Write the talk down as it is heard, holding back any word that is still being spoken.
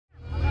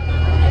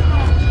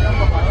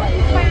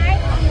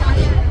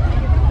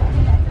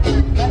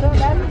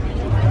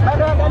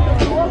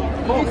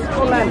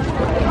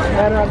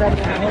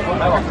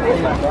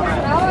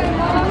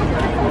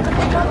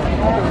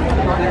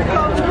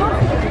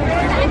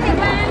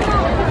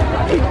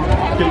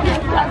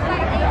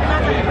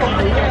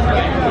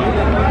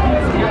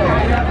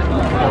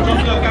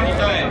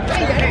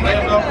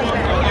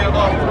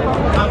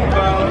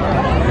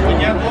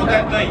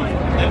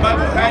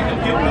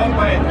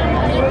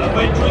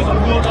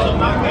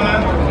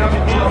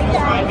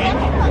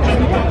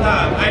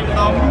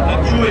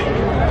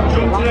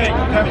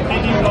កម្មវិធី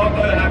នេះឆ្លង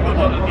ទៅអនាគត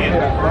បន្តទៀត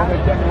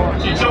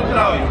ជាចុងក្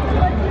រោយ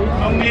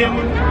ក្នុងនាម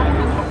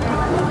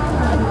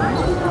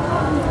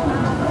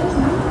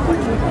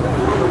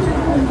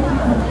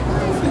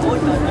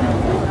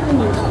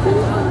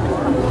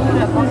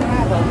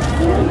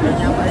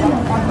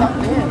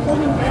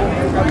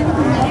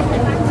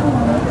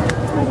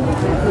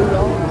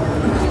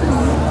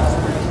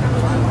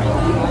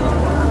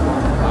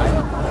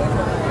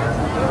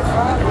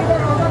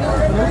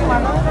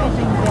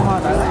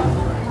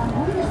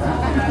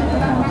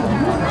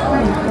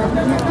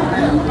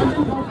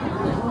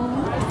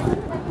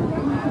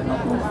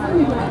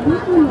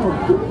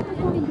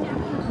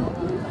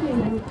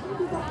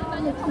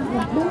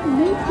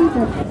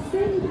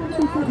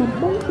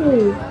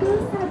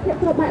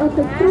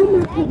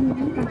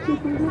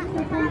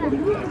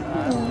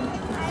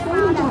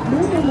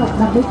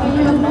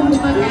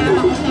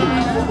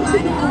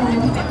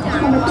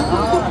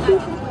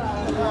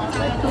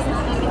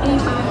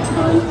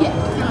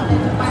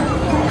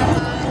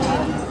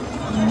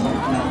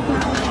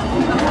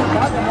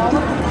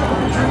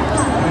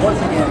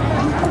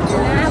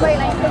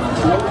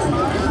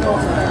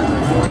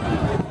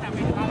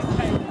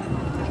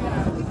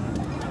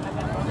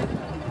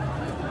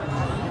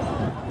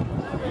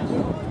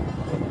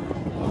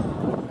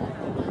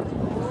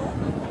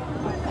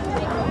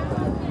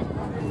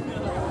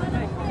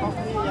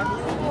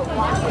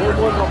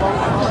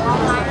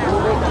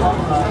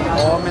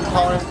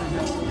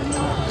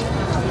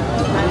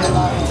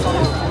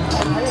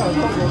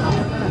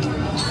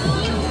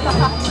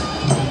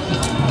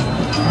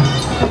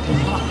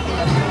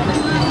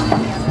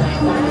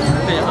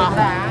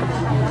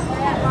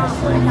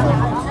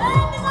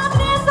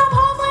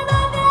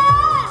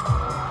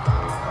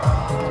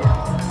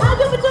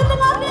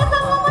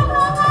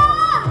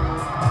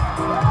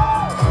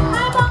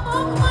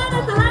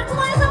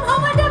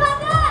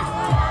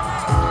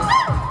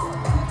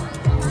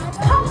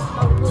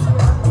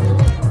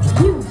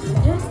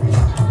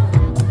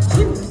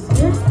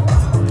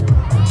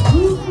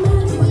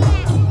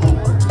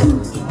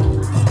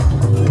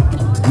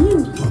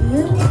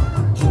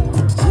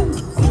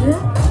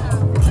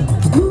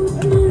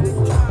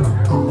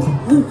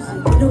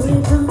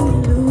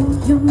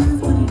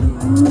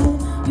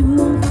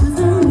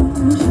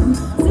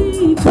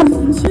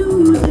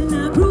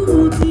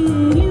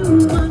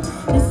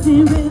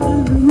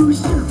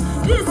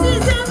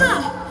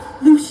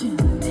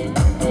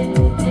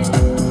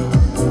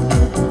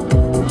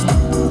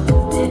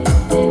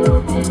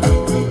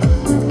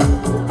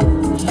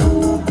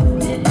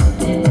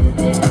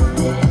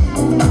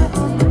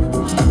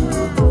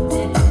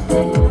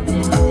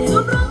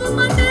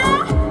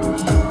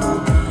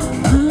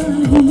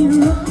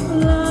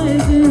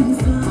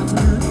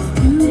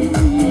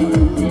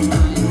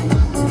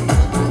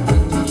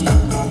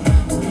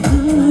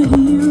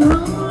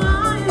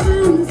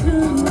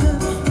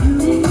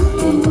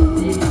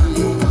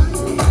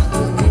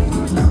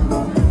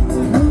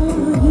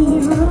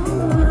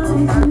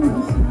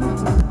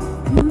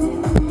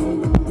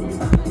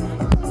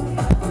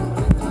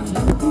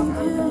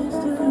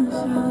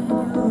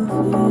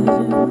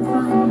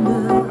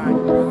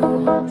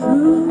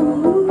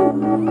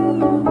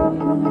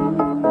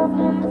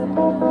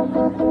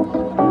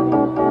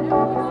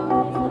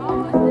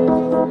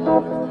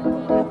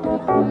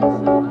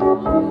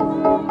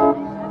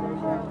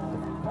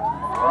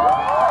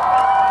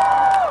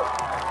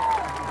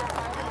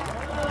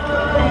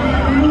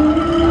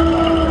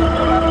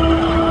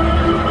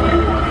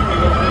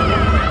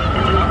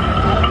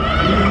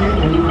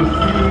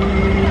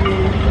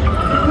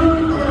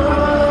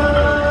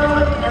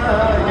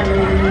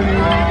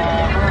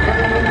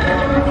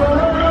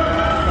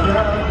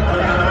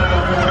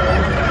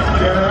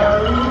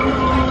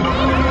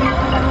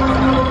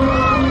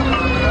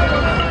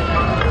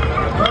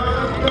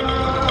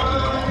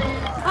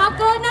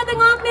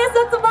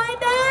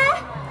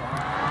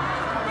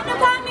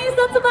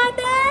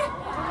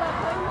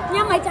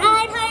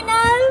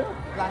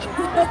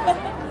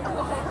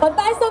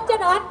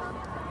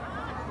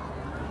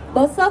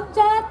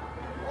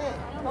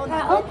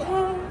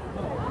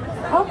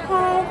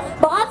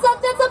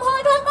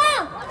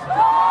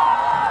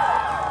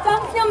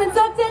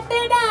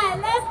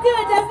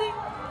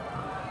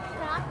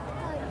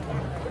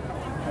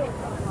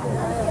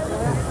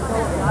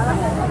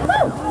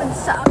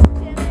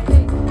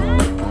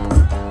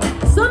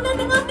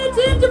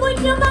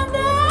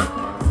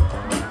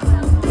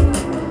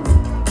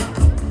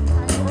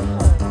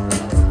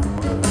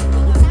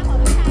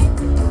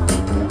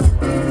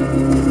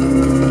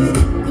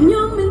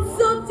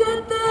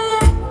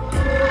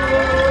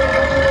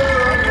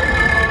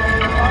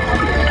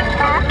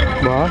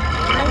Bỏ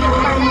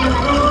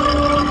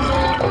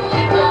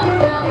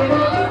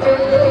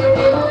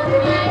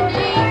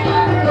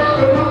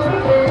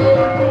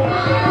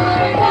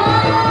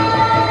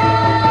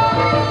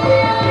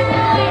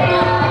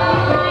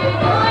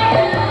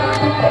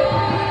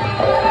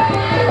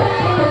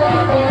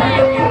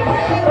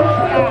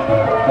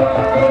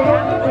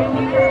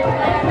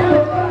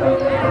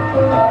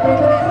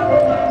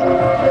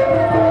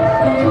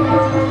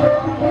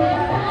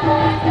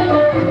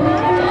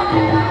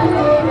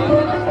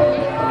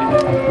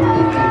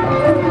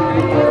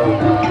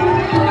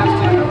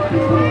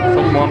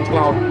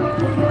cloud.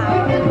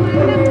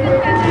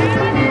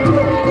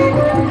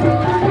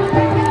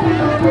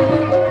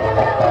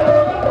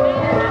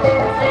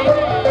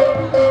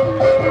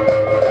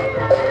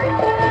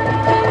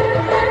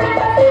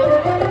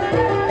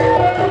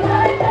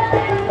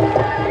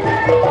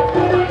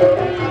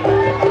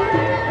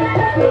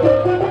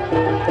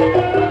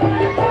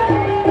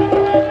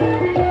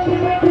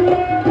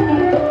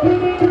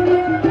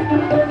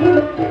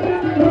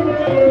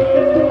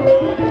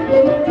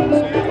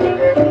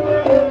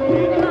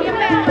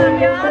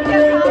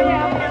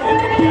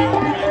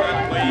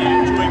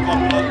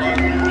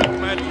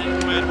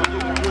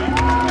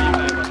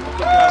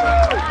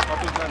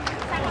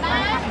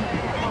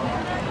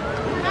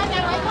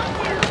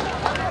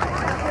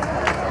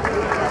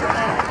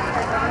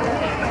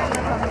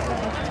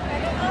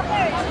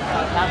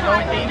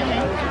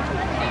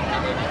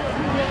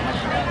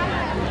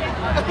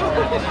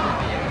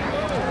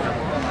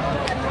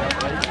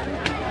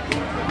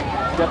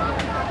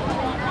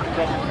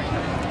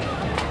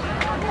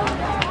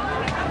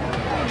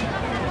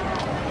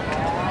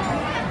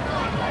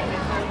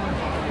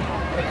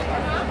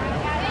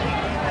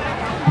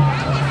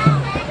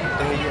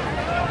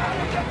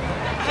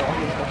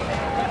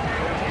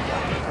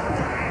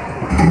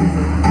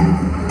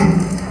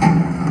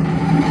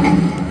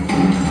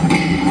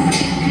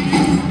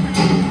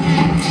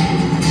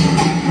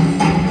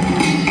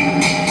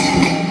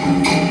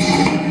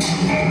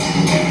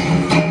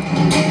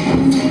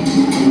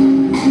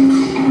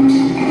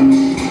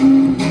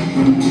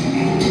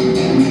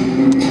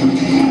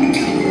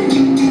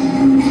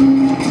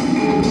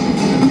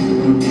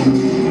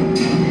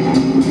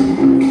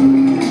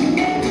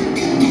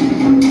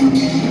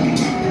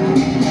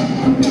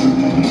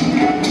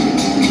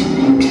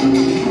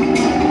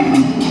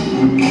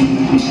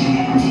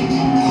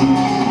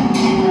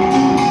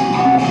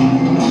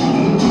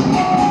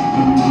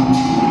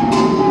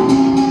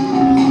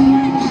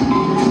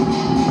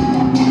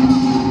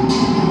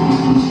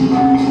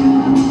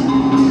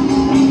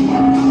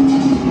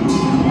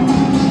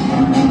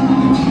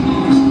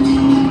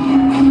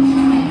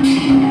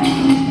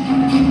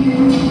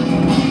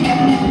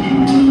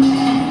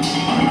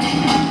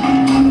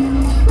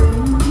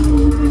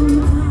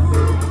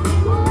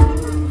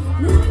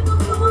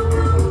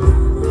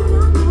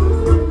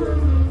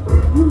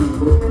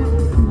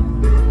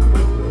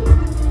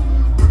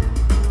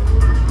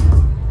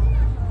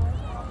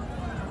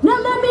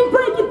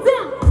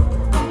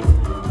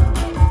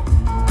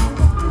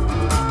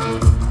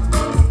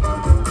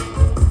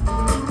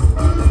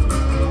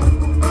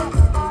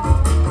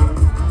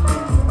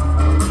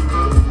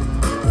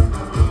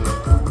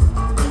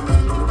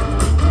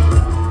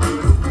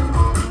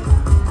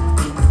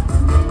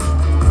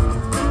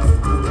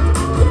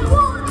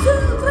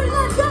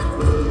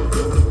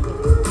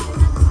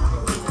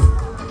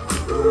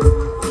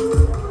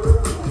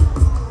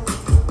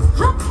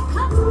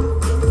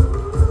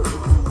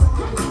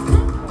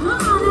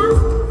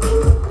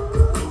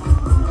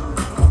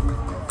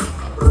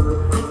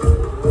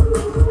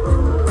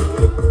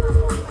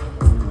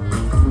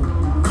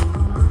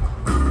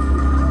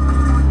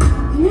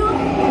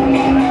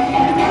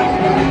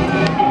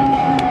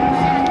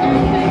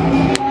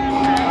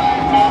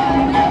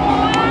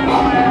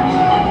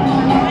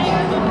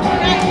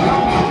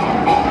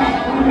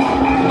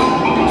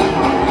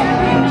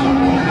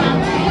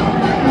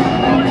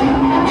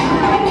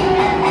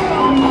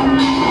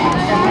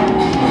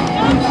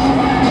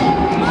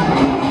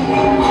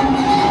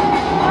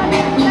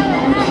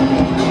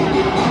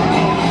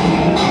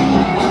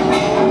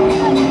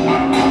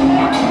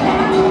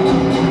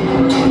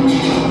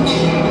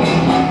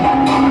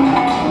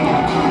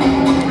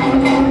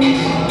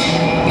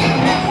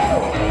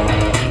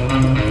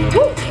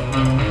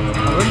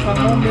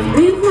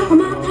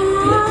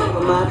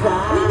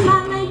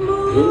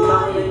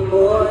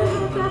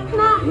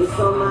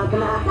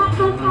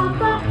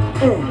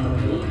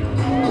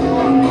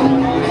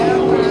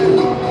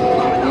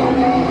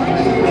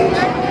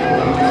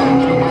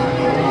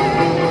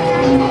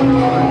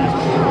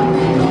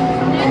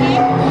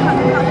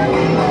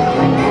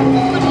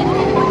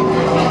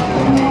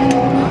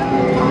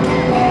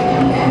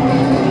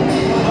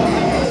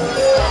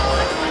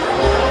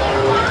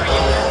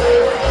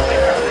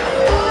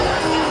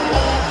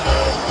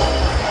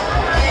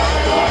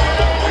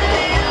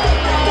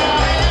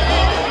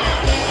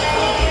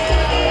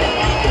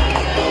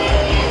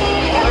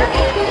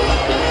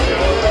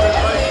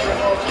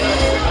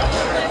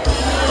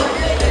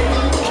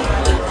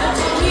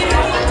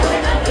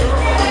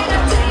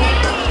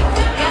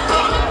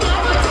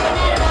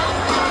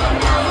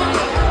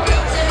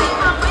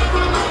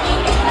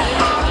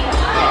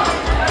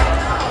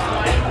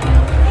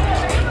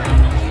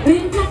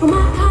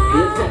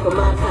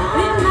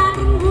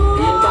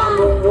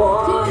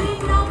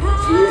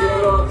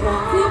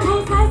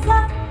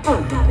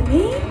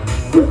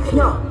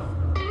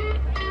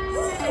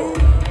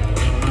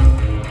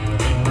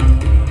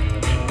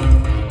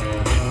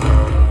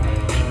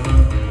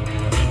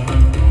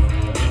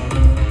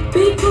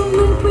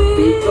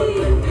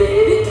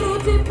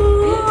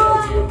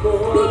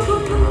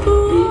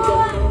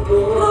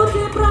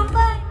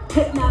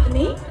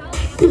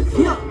 Chưa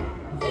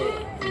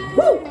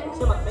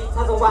mặt mình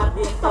sao hoàn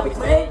thiện tao bị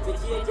mê vì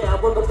chia chèo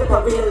quân cũng cái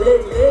thằng viên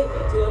lên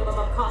chưa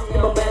mà khó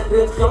nhưng mà men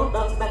riêng chống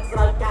đằng đặt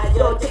ra cả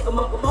vô chết có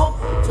mốc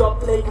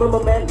chọc lên mà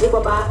men riêng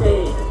vào ba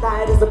thì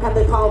tai được sắp khăn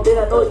tới không biết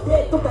là đôi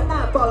thế cũng cả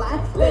ta bỏ lại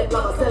lên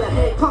lòng mà sẽ là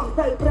hệ không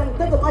tay răng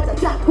tới cũng ai chẳng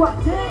chặt quạt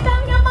thế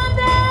đang nhắm ban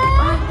đêm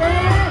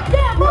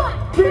yeah boy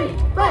three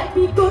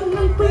baby con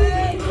nâng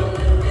phi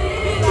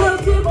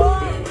love you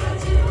boy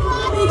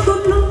baby con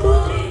nâng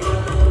boy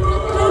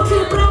love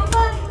you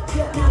brother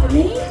yeah now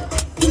me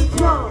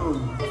keep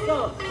on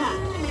so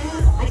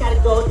I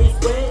gotta go this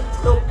way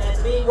look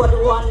at me what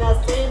you wanna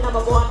say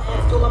number one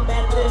and so my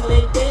man riêng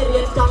lên kế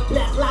riêng trong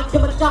lẹt lạc cho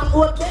mình trong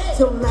uất tế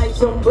trong này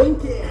trong bánh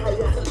kia hay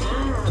là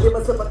vì mà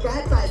sợ một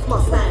cái tại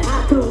smart này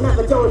thường nàng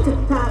có trôi chức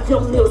tha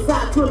trong nhiều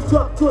xa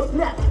chuột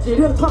lẹt chỉ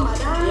riêng không mà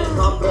đã riêng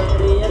không riêng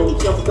riêng cùng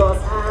trong có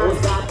xa ô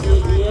xa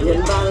chi hiếm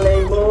nhìn vang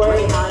lên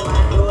môi hai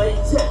mặt đuôi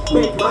chết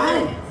mệt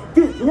mỏi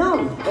cứ nhau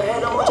để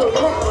đó tôi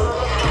lẽ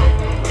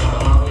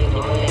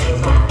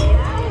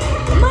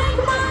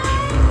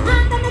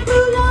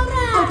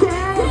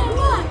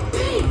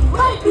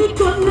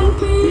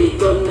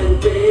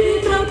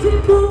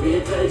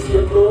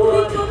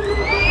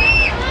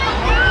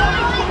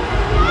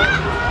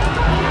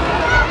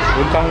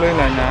tăng lên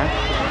này nè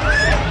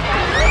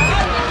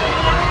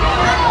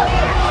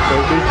tự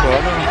đi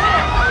cửa nữa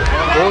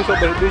bố sao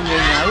tự đi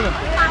nhảy rồi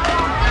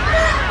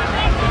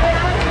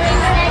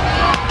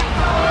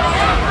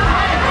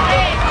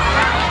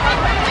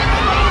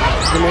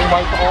cái lên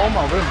bay có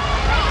mà với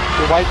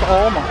cái bay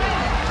có mà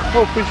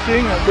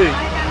fishing à đi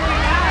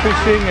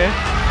fishing ấy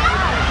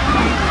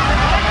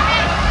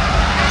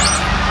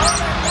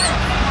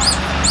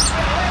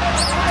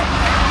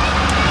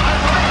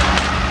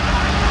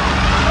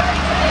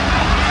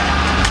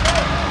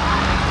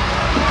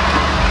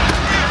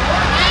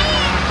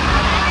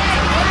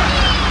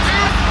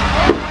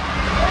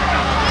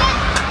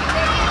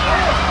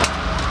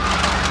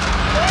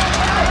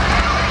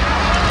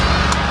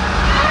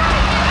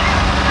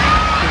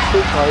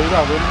thấy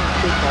là bên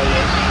cái thầy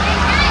ấy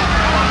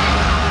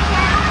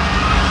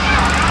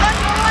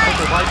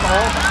cái bay to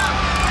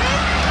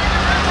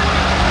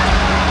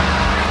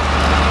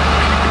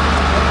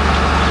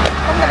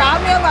không phải đảo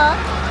miêu mà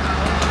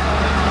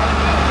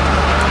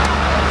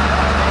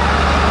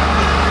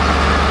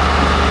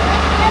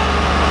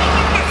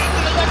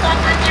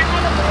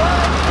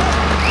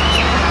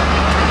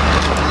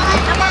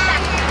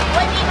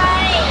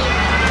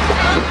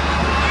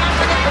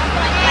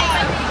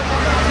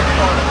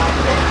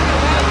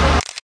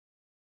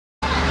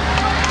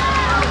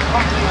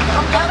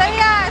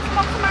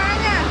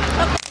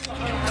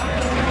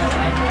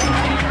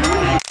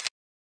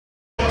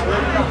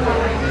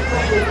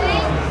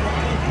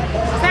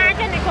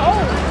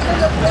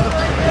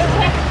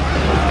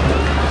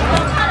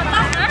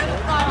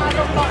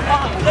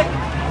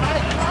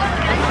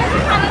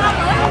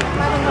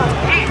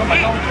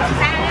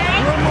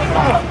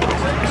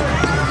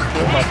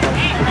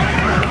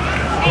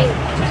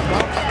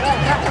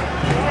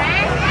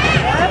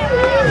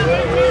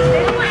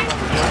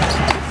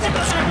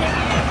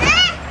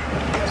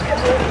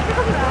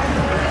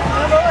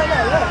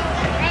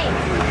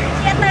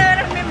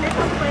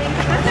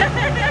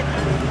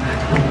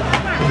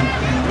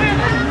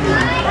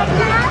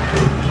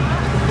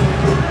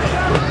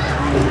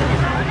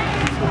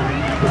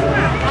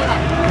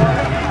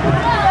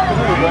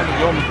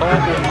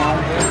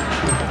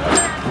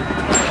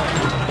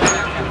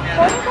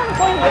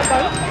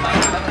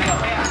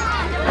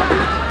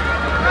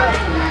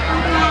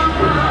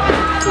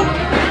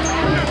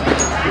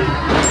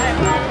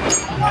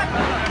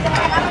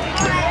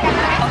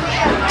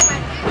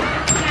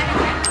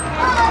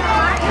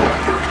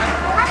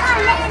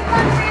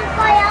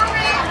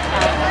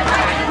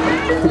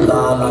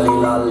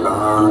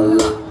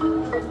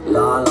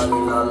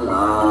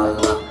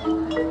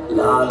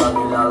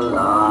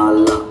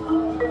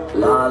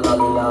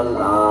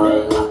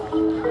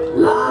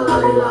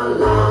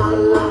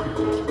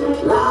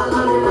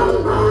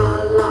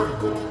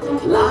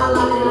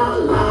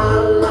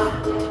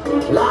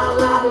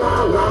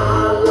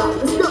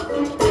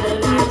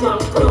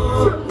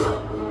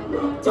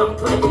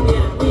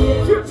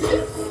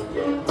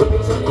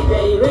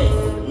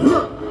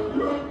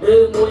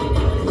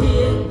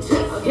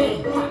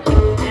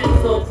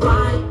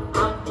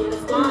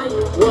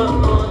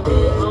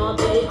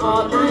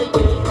all night,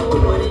 you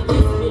know what it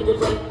is, we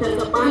just like to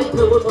the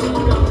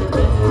bike,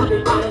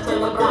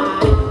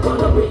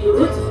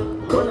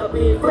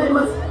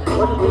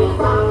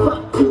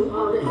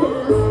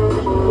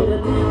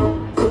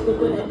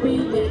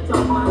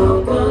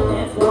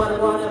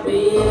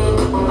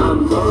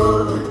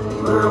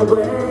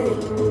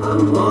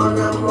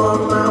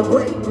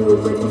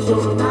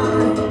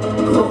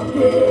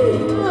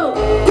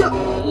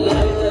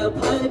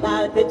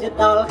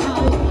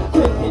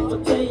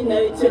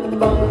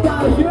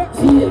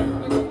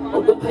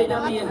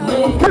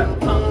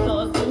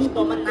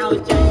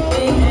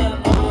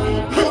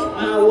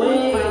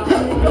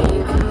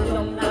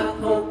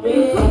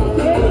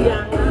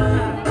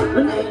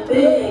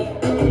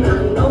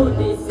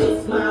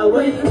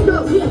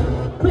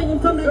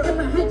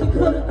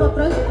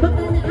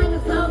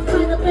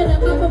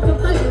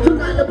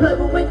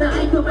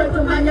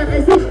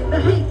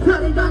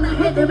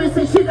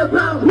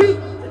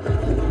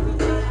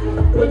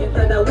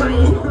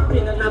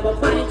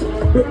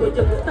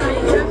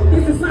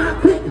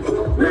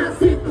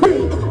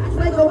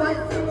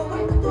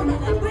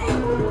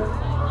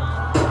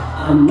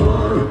 I'm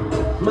on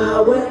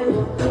my way.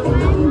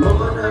 I'm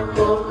on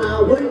my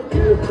way.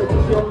 Chưa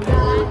không chồng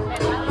đai.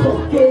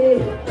 Ok.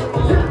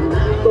 Chẳng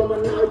nào có mà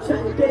nói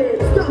chẳng kê.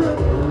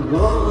 I'm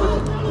on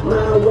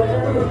my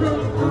way.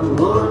 I'm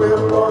on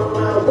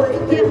my way.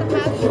 Chưa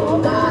không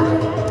chồng đai.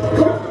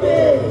 Ok.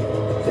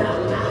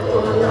 Chẳng nào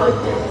có mà nói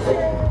chẳng kê.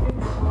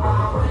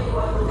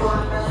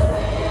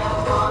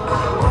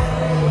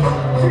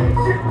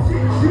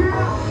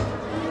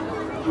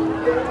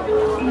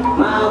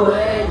 My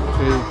way.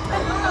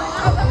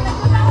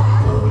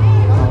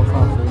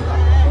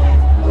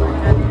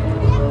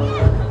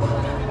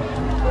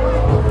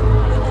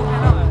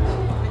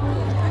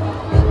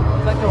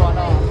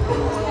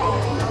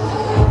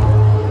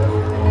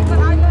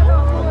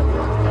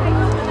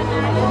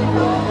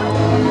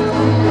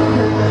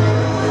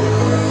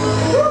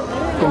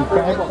 Trồng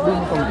cây bọn đinh,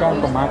 trồng cây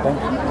của mát đấy.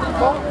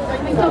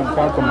 Trồng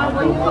cây của mát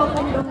luôn.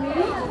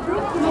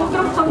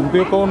 Trồng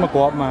tiêu con mà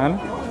có mà anh.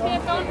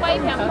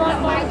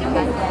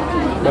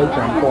 Đây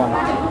chẳng còn.